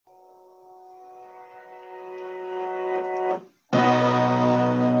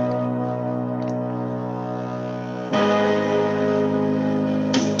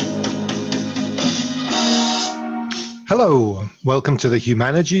Hello, welcome to the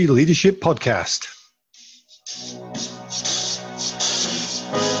Humanity Leadership Podcast.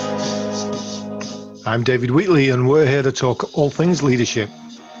 I'm David Wheatley, and we're here to talk all things leadership.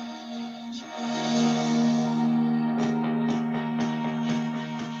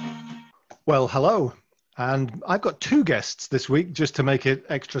 Well, hello, and I've got two guests this week just to make it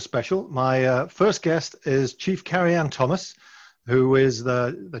extra special. My first guest is Chief Carrie-Ann Thomas, who is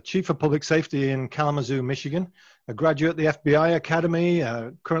the Chief of Public Safety in Kalamazoo, Michigan, a graduate of the FBI Academy,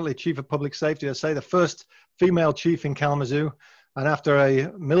 currently Chief of Public Safety, I say the first female chief in Kalamazoo, and after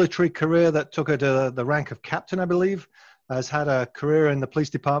a military career that took her to the rank of captain, I believe, has had a career in the police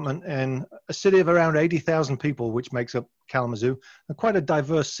department in a city of around 80,000 people, which makes up Kalamazoo, and quite a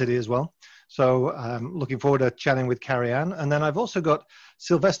diverse city as well. So I'm looking forward to chatting with Carrie-Ann. And then I've also got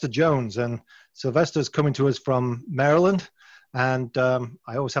Sylvester Jones, and Sylvester's coming to us from Maryland. And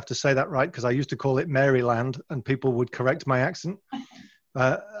I always have to say that right, because I used to call it Maryland, and people would correct my accent.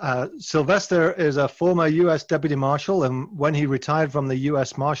 Sylvester is a former U.S. Deputy Marshal, and when he retired from the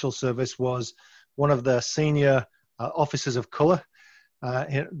U.S. Marshal Service was one of the senior officers of color.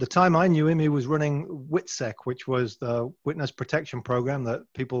 The time I knew him, he was running WITSEC, which was the Witness Protection Program that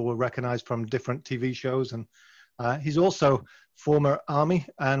people will recognize from different TV shows. And he's also former Army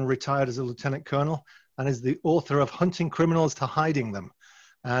and retired as a Lieutenant Colonel, and is the author of Hunting Criminals to Hiding Them.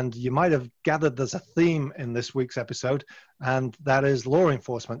 And you might have gathered there's a theme in this week's episode, and that is law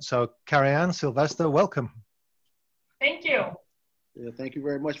enforcement. So Carrie-Ann, Sylvester, welcome. Thank you. Yeah, thank you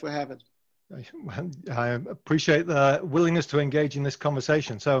very much for having me. I appreciate the willingness to engage in this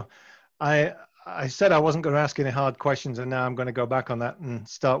conversation. So I said I wasn't going to ask any hard questions, and now I'm going to go back on that and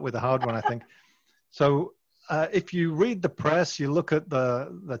start with the hard one, I think. So if you read the press, you look at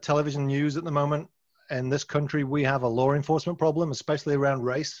the television news at the moment, in this country, we have a law enforcement problem, especially around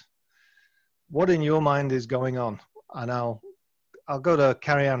race. What in your mind is going on? And I'll go to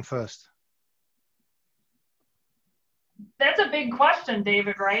Carrie-Ann first. That's a big question,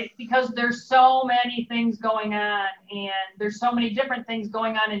 David, right? Because there's so many things going on, and there's so many different things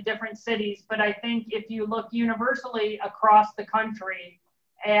going on in different cities. But I think if you look universally across the country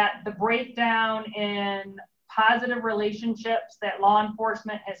at the breakdown in positive relationships that law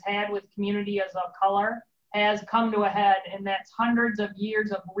enforcement has had with communities of color has come to a head, and that's hundreds of years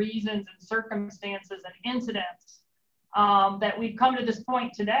of reasons and circumstances and incidents that we've come to this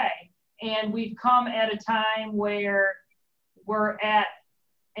point today. And we've come at a time where we're at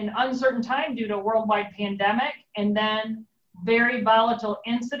an uncertain time due to a worldwide pandemic, and then very volatile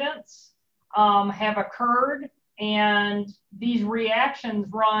incidents have occurred. And these reactions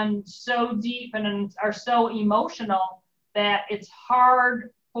run so deep and are so emotional that it's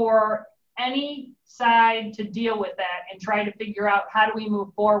hard for any side to deal with that and try to figure out how do we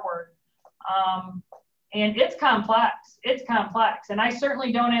move forward. And it's complex. It's complex. And I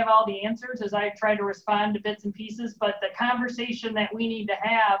certainly don't have all the answers as I try to respond to bits and pieces, but the conversation that we need to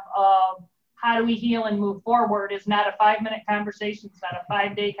have of how do we heal and move forward is not a 5-minute conversation. It's not a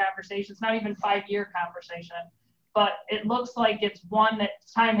 5-day conversation. It's not even 5-year conversation. But it looks like it's one that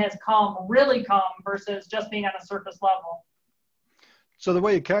time has really come versus just being on a surface level. So the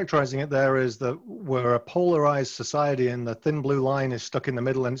way you're characterizing it there is that we're a polarized society, and the thin blue line is stuck in the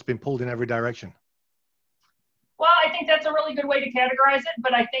middle and it's been pulled in every direction. Well, I think that's a really good way to categorize it,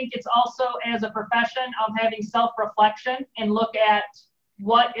 but I think it's also as a profession of having self-reflection and look at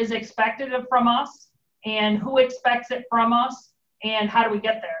what is expected from us and who expects it from us and how do we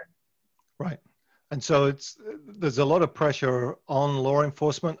get there. Right. And so there's a lot of pressure on law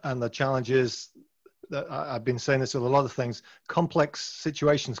enforcement, and the challenge is that I've been saying this with a lot of things. Complex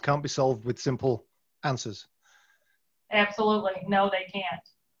situations can't be solved with simple answers. Absolutely. No, they can't.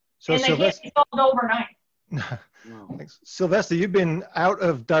 So and they can't be solved overnight. Thanks. Sylvester, you've been out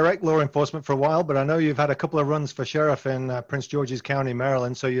of direct law enforcement for a while, but I know you've had a couple of runs for sheriff in Prince George's County,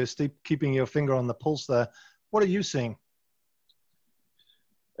 Maryland, so you're keeping your finger on the pulse there. What are you seeing?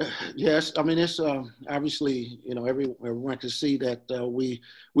 Yes, I mean, it's obviously, everyone can see that we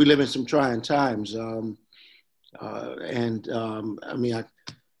live in some trying times. I mean,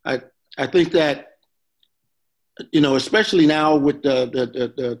 I think that, especially now with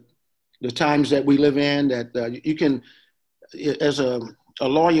the times that we live in, that you can, as a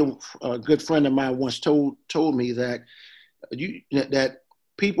lawyer, a good friend of mine once told me that that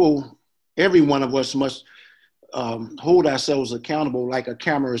people, every one of us must hold ourselves accountable like a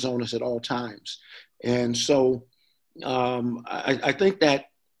camera is on us at all times. And so I think that,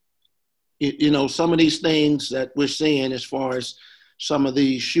 some of these things that we're seeing as far as some of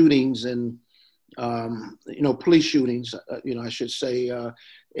these shootings and, police shootings, I should say,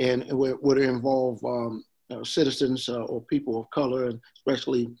 and would involve citizens or people of color, and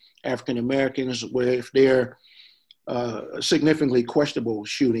especially African Americans, where if they're significantly questionable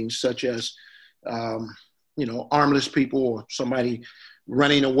shootings, such as armless people or somebody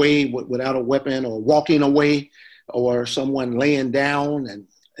running away without a weapon, or walking away, or someone laying down, and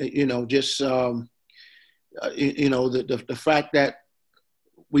the fact that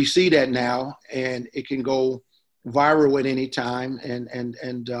we see that now, and it can go viral at any time, and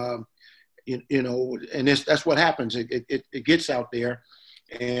that's what happens. It gets out there,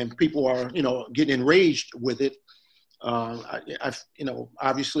 and people are getting enraged with it.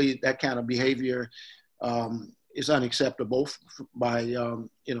 Obviously that kind of behavior is unacceptable by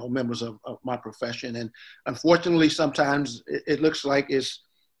members of my profession, and unfortunately sometimes it looks like it's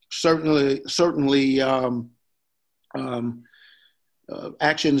certainly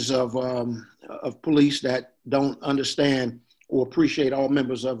actions of police that don't understand or appreciate all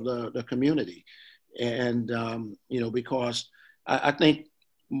members of the community. And because I think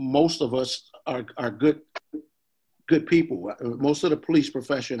most of us are good people. Most of the police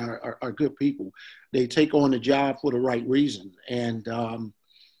profession are good people. They take on the job for the right reason, and to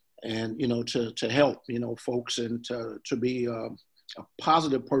help folks, and to be a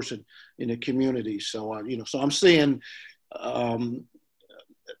positive person in the community. So so I'm seeing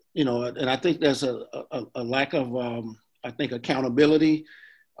and I think there's a lack of accountability.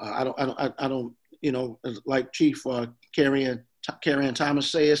 I don't like Chief Carrie Ann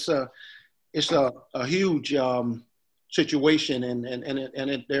Thomas say, it's a huge situation,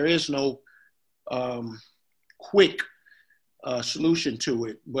 and there is no quick solution to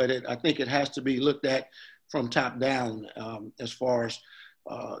it, but I think it has to be looked at from top down, as far as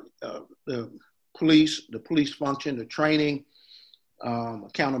the police function, the training,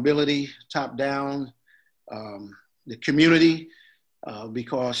 accountability, top down, the community,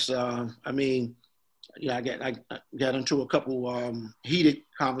 because I got into a couple heated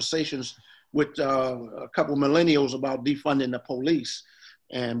conversations with a couple millennials about defunding the police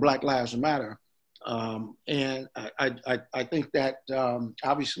and Black Lives Matter. And I think that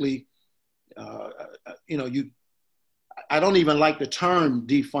obviously, I don't even like the term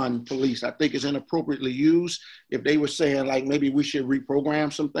defund police. I think it's inappropriately used. If they were saying like maybe we should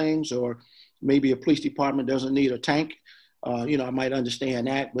reprogram some things, or maybe a police department doesn't need a tank, I might understand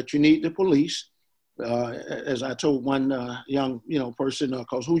that. But you need the police. As I told one young person,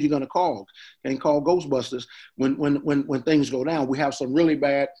 because who are you going to call? Can't call Ghostbusters when things go down. We have some really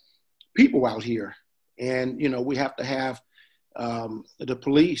bad people out here, and we have to have the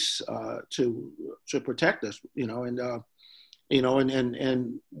police to protect us. And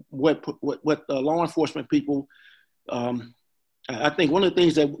what the law enforcement people. I think one of the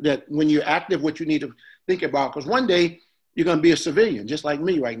things that when you're active, what you need to think about, because one day you're going to be a civilian, just like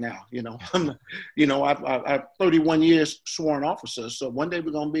me right now. I've 31 years sworn officer. So one day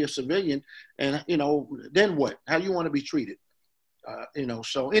we're going to be a civilian, and, then what? How do you want to be treated?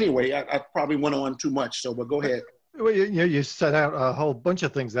 So anyway, I probably went on too much. So, but go ahead. Well, you set out a whole bunch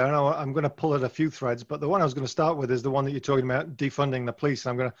of things there. And I'm going to pull at a few threads, but the one I was going to start with is the one that you're talking about, defunding the police.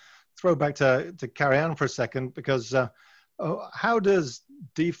 I'm going to throw back to Carrie Ann for a second, because how does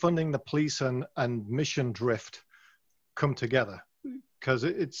defunding the police and mission drift come together? Because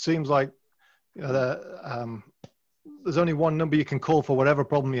it seems like there's only one number you can call for whatever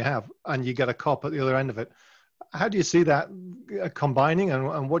problem you have, and you get a cop at the other end of it. How do you see that combining,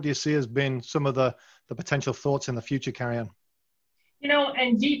 and what do you see as being some of the potential thoughts in the future, Carrie Ann?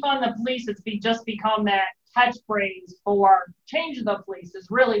 And defund the police, it's just become that catchphrase for change the police is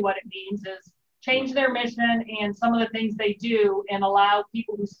really what it means, is change their mission and some of the things they do, and allow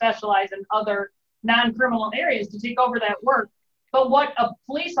people who specialize in other non-criminal areas to take over that work. But what a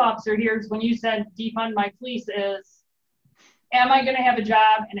police officer hears when you said defund my police is, am I going to have a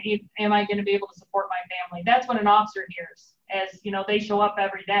job, and am I going to be able to support my family? That's what an officer hears, as they show up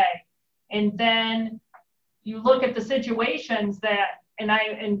every day. And then you look at the situations that,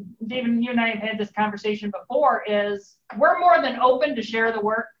 and David, you and I have had this conversation before, is we're more than open to share the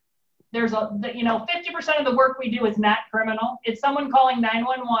work. There's 50% of the work we do is not criminal. It's someone calling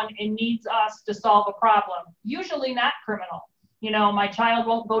 911 and needs us to solve a problem, usually not criminal. My child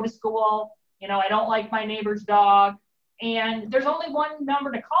won't go to school. I don't like my neighbor's dog. And there's only one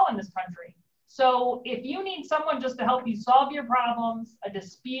number to call in this country. So if you need someone just to help you solve your problems, a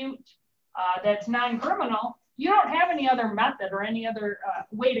dispute that's non-criminal, you don't have any other method or any other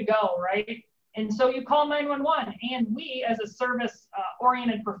way to go, right? And so you call 911, and we, as a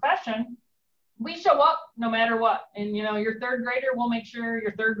service-oriented profession, we show up no matter what. And, your third grader, we'll make sure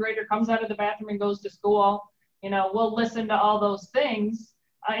your third grader comes out of the bathroom and goes to school. We'll listen to all those things.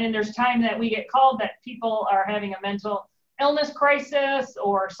 and there's time that we get called that people are having a mental illness crisis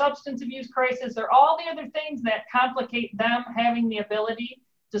or substance abuse crisis or all the other things that complicate them having the ability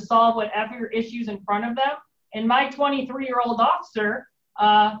to solve whatever issues in front of them. And my 23-year-old officer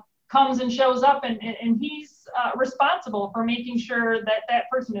comes and shows up, and he's responsible for making sure that that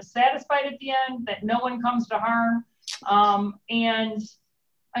person is satisfied at the end, that no one comes to harm. And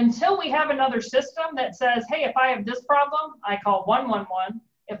until we have another system that says, hey, if I have this problem, I call 111.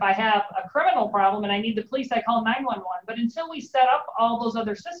 If I have a criminal problem and I need the police, I call 911. But until we set up all those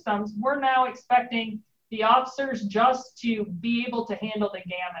other systems, we're now expecting the officers just to be able to handle the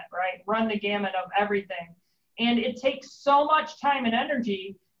gamut, right? Run the gamut of everything. And it takes so much time and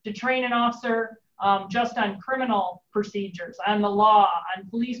energy to train an officer just on criminal procedures, on the law, on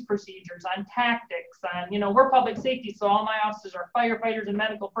police procedures, on tactics, on, we're public safety, so all my officers are firefighters and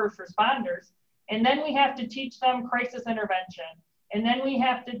medical first responders. And then we have to teach them crisis intervention. And then we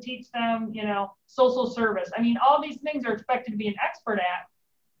have to teach them, social service. I mean, all these things are expected to be an expert at,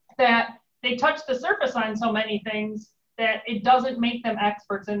 that they touch the surface on so many things that it doesn't make them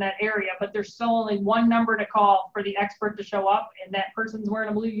experts in that area, but there's still only one number to call for the expert to show up, and that person's wearing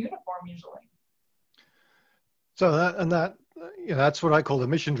a blue uniform usually. So that's what I call the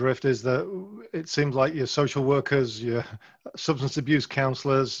mission drift, is that it seems like your social workers, your substance abuse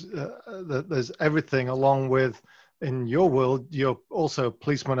counselors, that there's everything along with, in your world, you're also a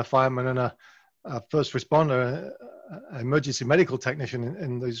policeman, a fireman, and a first responder, emergency medical technician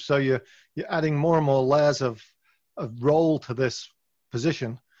in these. So you're adding more and more layers of role to this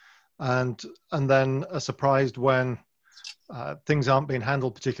position, and then are surprised when things aren't being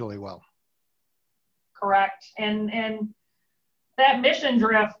handled particularly well. Correct. And that mission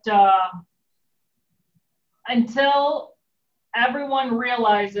drift, until everyone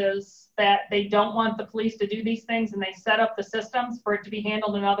realizes that they don't want the police to do these things and they set up the systems for it to be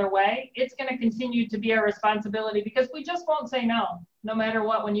handled another way, it's going to continue to be our responsibility, because we just won't say no matter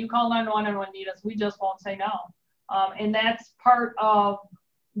what. When you call 911 and need us, we just won't say no. And that's part of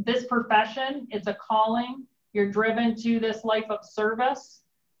this profession. It's a calling. You're driven to this life of service,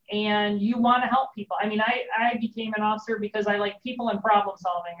 and you want to help people. I mean, I became an officer because I like people and problem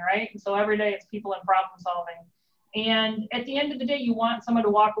solving, right? And so every day it's people and problem solving. And at the end of the day, you want someone to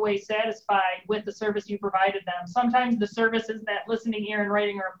walk away satisfied with the service you provided them. Sometimes the service is that listening ear and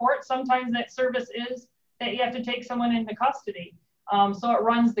writing a report. Sometimes that service is that you have to take someone into custody. So it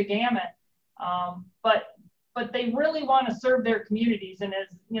runs the gamut. But they really want to serve their communities. And as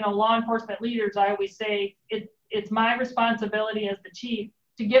law enforcement leaders, I always say it's my responsibility as the chief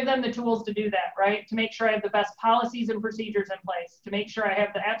to give them the tools to do that, right? To make sure I have the best policies and procedures in place, to make sure I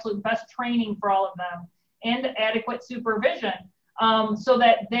have the absolute best training for all of them, and adequate supervision, so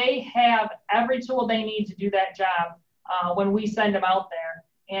that they have every tool they need to do that job when we send them out there.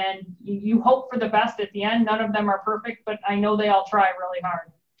 And you hope for the best at the end. None of them are perfect, but I know they all try really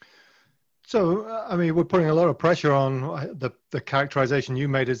hard. So, I mean, we're putting a lot of pressure on the characterization you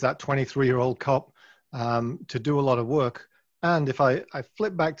made as that 23-year-old cop to do a lot of work. And if I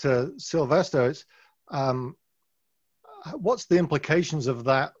flip back to Sylvester, it's, what's the implications of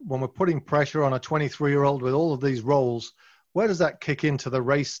that when we're putting pressure on a 23-year-old with all of these roles? Where does that kick into the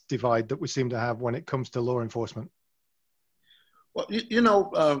race divide that we seem to have when it comes to law enforcement? Well,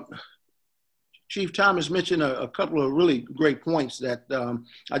 Chief Thomas mentioned a couple of really great points that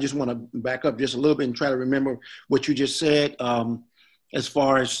I just want to back up just a little bit and try to remember what you just said. As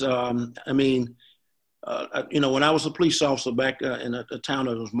far as, when I was a police officer back in a town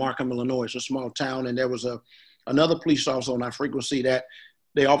that was Markham, Illinois, it's a small town, and there was another police officer on our frequency that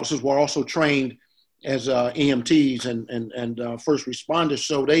the officers were also trained as EMTs and first responders.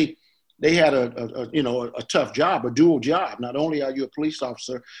 So they had a tough job, a dual job. Not only are you a police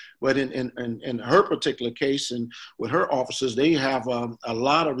officer, but in her particular case and with her officers, they have a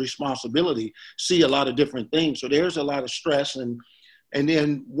lot of responsibility, see a lot of different things. So there's a lot of stress. And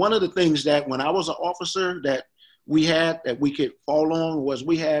then one of the things that when I was an officer that we could fall on was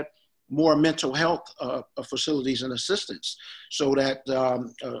we had more mental health facilities and assistance, so that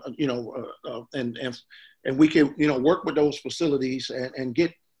and we can work with those facilities and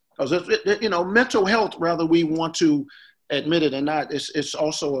get, because mental health, whether we want to admit it or not, it's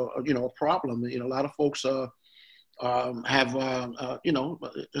also a problem. A lot of folks have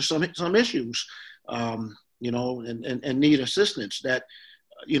some issues and need assistance that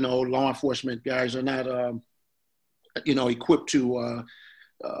law enforcement guys are not equipped to.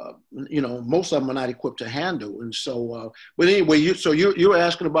 Most of them are not equipped to handle. And so, but anyway, you're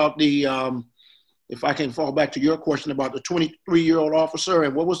asking about the if I can fall back to your question about the 23-year-old officer,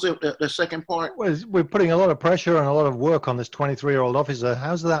 and what was the second part? We're putting a lot of pressure and a lot of work on this 23-year-old officer.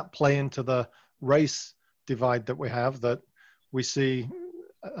 How does that play into the race divide that we have, that we see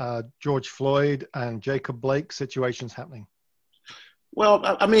George Floyd and Jacob Blake situations happening? Well,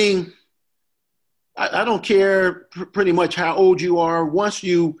 I mean, I don't care pretty much how old you are. Once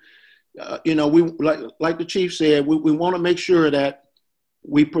you, we like the chief said, we want to make sure that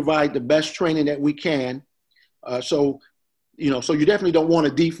we provide the best training that we can. So you definitely don't want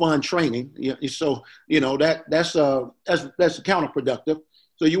to defund training. So that's counterproductive.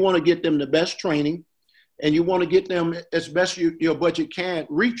 So you want to get them the best training, and you want to get them as best your budget can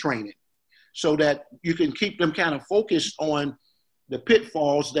retraining, so that you can keep them kind of focused on the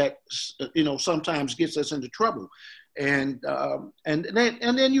pitfalls that sometimes gets us into trouble, and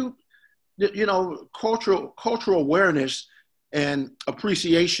then cultural awareness and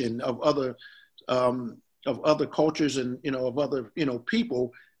appreciation of other cultures and of other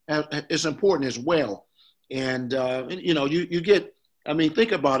people is important as well. And you get, I mean,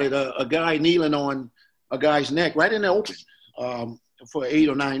 think about it, a guy kneeling on a guy's neck right in the open for 8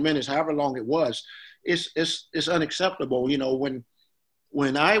 or 9 minutes, however long it was, it's unacceptable.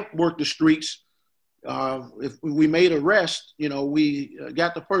 When I worked the streets, if we made arrests, we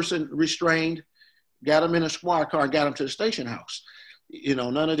got the person restrained, got them in a squad car, and got them to the station house.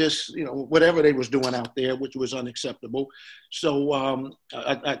 None of this, whatever they was doing out there, which was unacceptable. So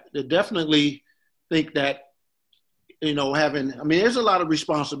I definitely think that, there's a lot of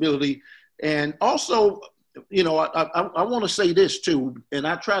responsibility. And also, I want to say this too, and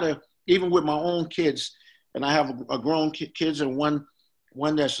I try to, even with my own kids, and I have a grown kids and one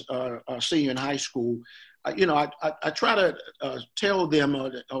that's a senior in high school. I try to tell them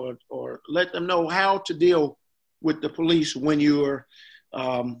or let them know how to deal with the police when you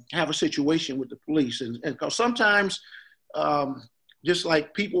have a situation with the police, and because sometimes, just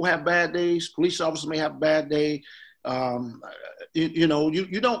like people have bad days, police officers may have a bad day. You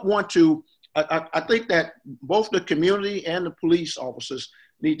don't want to. I think that both the community and the police officers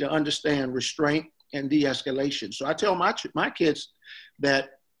need to understand restraint and de-escalation. So I tell my kids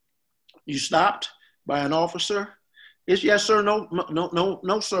that you stopped by an officer, it's yes sir, no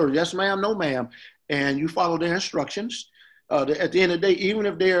sir, yes ma'am, no ma'am, and you follow their instructions. At the end of the day, even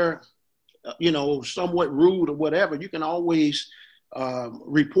if they're somewhat rude or whatever, you can always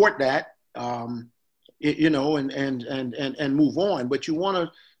report that, and move on. But you want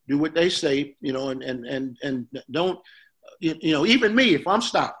to do what they say, and don't, even me, if I'm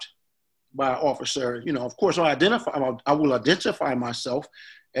stopped by an officer, of course I will identify myself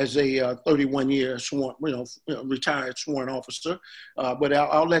as a 31-year sworn, retired sworn officer, but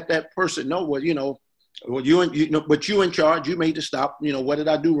I'll let that person know, but you in charge, you made the stop, what did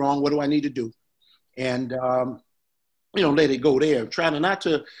I do wrong? What do I need to do? And, let it go there. Trying not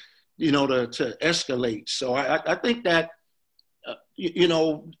to, to escalate. So I think that,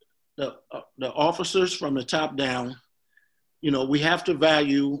 the officers from the top down, we have to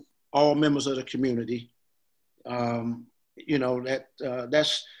value all members of the community. That's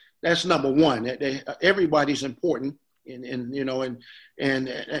number one. Everybody's important, and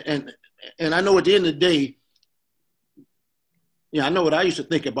I know at the end of the day, I know what I used to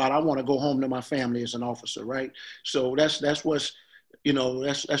think about. I want to go home to my family as an officer, right? So that's what's,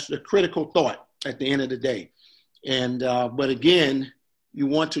 that's the critical thought at the end of the day. And but again, you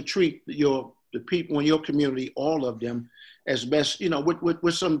want to treat the people in your community, all of them, as best,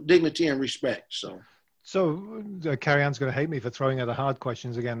 with some dignity and respect. So Carrie Ann's going to hate me for throwing out the hard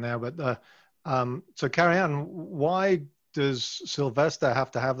questions again now, but so Carrie Ann, why does Sylvester have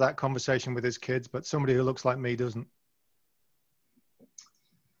to have that conversation with his kids, but somebody who looks like me doesn't?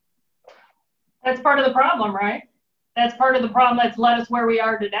 That's part of the problem, right? That's part of the problem that's led us where we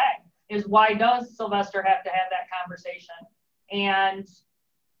are today, is why does Sylvester have to have that conversation? And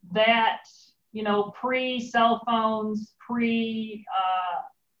that, pre-cell phones,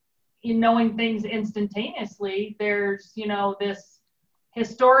 knowing things instantaneously, there's, this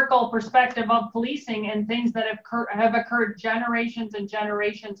historical perspective of policing and things that have occurred generations and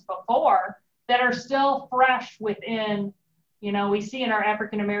generations before that are still fresh within, we see in our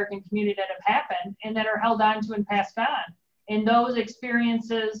African-American community that have happened and that are held on to and passed on. And those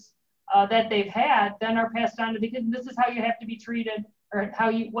experiences that they've had then are passed on to the kids. This is how you have to be treated, or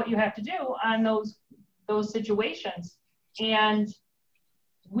what you have to do on those situations. And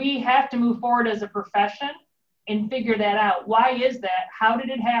we have to move forward as a profession and figure that out. Why is that? How did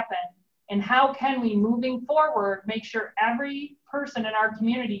it happen? And how can we, moving forward, make sure every person in our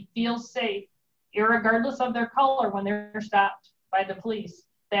community feels safe, irregardless of their color, when they're stopped by the police,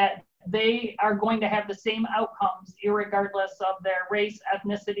 that they are going to have the same outcomes, irregardless of their race,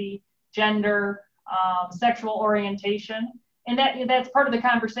 ethnicity, gender, sexual orientation. And that's part of the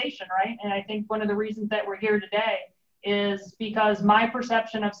conversation, right? And I think one of the reasons that we're here today is because my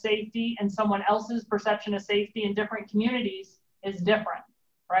perception of safety and someone else's perception of safety in different communities is different,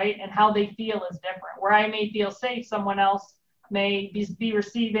 right? And how they feel is different. Where I may feel safe, someone else may be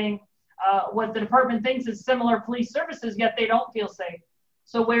receiving what the department thinks is similar police services, yet they don't feel safe.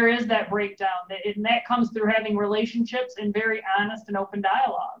 So where is that breakdown? And that comes through having relationships and very honest and open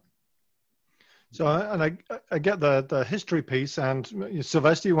dialogue. So, and I get the history piece. And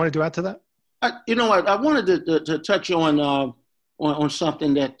Sylvester, you wanted to add to that? I wanted to touch on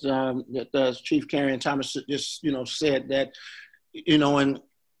something that Chief Carrion Thomas just said, that and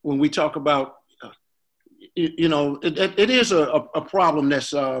when we talk about it is a problem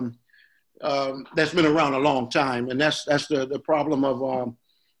that's been around a long time, and that's the problem of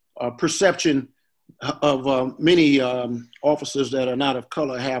perception of many officers that are not of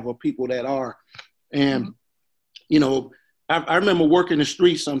color have, or people that are. And I remember working the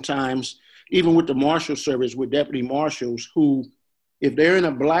streets sometimes, even with the marshal service, with deputy marshals, who, if they're in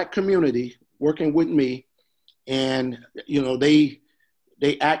a Black community working with me, and they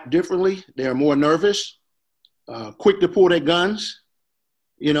act differently, they're more nervous, quick to pull their guns,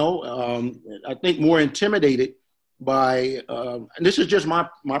 I think more intimidated by, and this is just my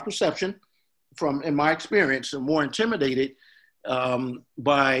perception from in my experience, more intimidated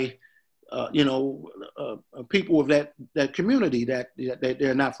by people of that community that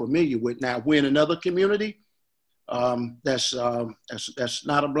they're not familiar with. Now, we're in another community that's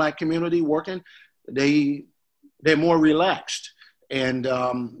not a Black community working. They're more relaxed, and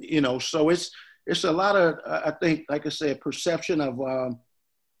so it's a lot of, I think, like I said, perception of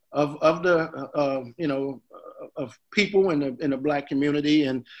people in the Black community.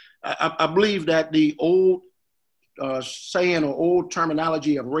 And I believe that the old saying or old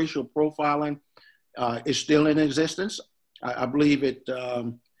terminology of racial profiling is still in existence. I believe it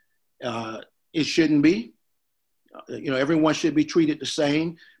shouldn't be. Everyone should be treated the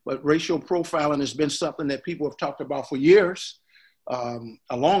same, but racial profiling has been something that people have talked about for years,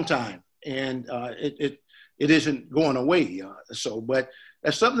 a long time, and it isn't going away. But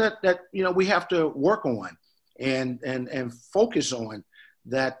that's something that we have to work on and focus on.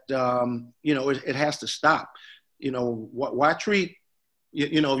 That it has to stop. Why treat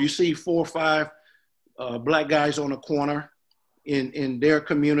if you see 4 or 5 Black guys on a corner in their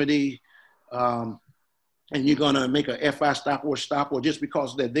community, and you're gonna make a FI stop, or just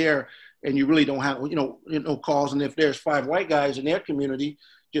because they're there, and you really don't have calls. And if there's 5 white guys in their community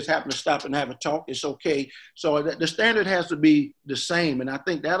just happen to stop and have a talk, it's okay. So the standard has to be the same, and I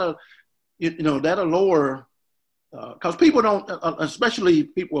think that'll lower, because people don't, especially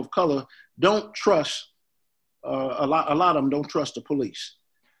people of color, don't trust. A lot of them don't trust the police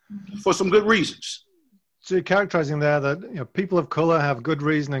for some good reasons. So you're characterizing there that people of color have good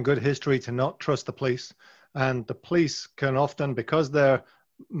reason and good history to not trust the police, and the police can often, because they're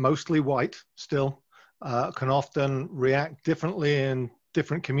mostly white still, can often react differently in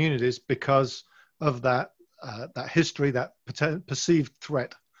different communities because of that history, that perceived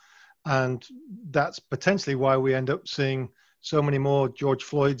threat. And that's potentially why we end up seeing so many more George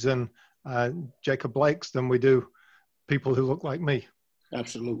Floyds and Jacob Blakes than we do people who look like me.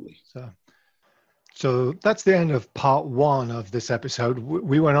 Absolutely. So that's the end of part 1 of this episode.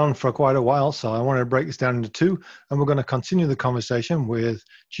 We went on for quite a while, so I wanted to break this down into 2, and we're going to continue the conversation with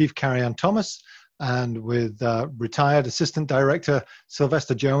Chief Carrion Thomas and with retired Assistant Director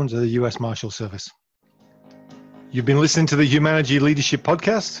Sylvester Jones of the U.S. Marshal Service. You've been listening to the Humanity Leadership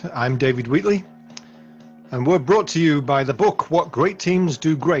Podcast. I'm David Wheatley, and we're brought to you by the book, What Great Teams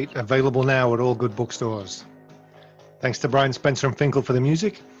Do Great, available now at all good bookstores. Thanks to Brian Spencer and Finkel for the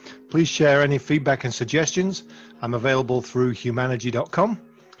music. Please share any feedback and suggestions. I'm available through humanity.com.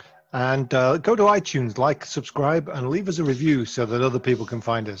 And go to iTunes, like, subscribe, and leave us a review so that other people can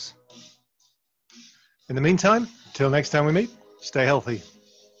find us. In the meantime, till next time we meet, stay healthy.